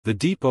The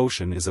deep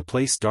ocean is a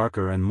place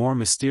darker and more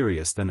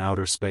mysterious than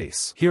outer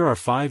space. Here are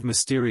 5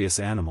 mysterious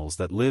animals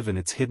that live in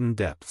its hidden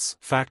depths.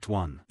 Fact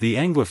 1. The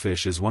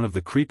anglerfish is one of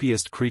the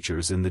creepiest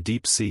creatures in the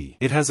deep sea.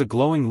 It has a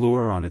glowing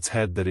lure on its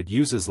head that it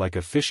uses like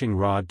a fishing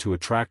rod to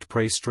attract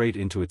prey straight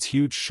into its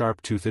huge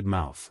sharp-toothed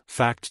mouth.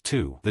 Fact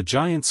 2. The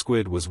giant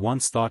squid was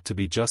once thought to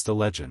be just a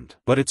legend,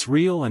 but it's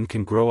real and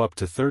can grow up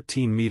to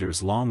 13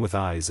 meters long with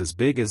eyes as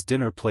big as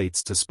dinner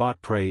plates to spot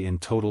prey in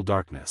total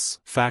darkness.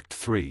 Fact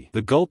 3.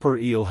 The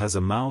gulper eel has a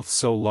mouth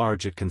so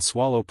large it can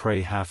swallow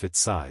prey half its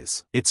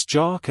size. Its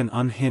jaw can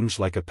unhinge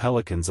like a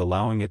pelican's,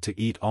 allowing it to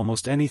eat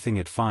almost anything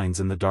it finds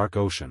in the dark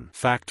ocean.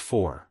 Fact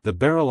 4. The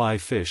barreleye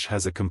fish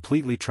has a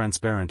completely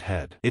transparent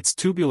head. Its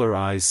tubular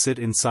eyes sit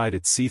inside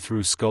its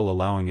see-through skull,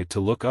 allowing it to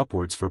look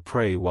upwards for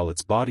prey while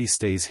its body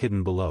stays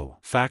hidden below.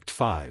 Fact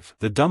 5.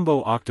 The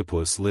Dumbo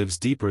octopus lives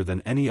deeper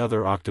than any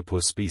other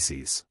octopus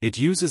species. It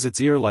uses its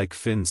ear-like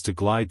fins to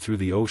glide through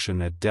the ocean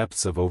at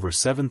depths of over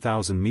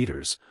 7,000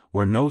 meters,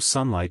 where no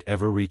sunlight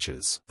ever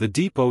reaches. The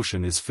deep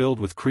ocean is filled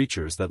with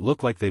creatures that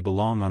look like they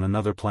belong on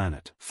another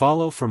planet.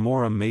 Follow for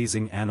more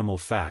amazing animal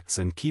facts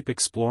and keep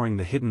exploring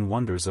the hidden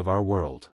wonders of our world.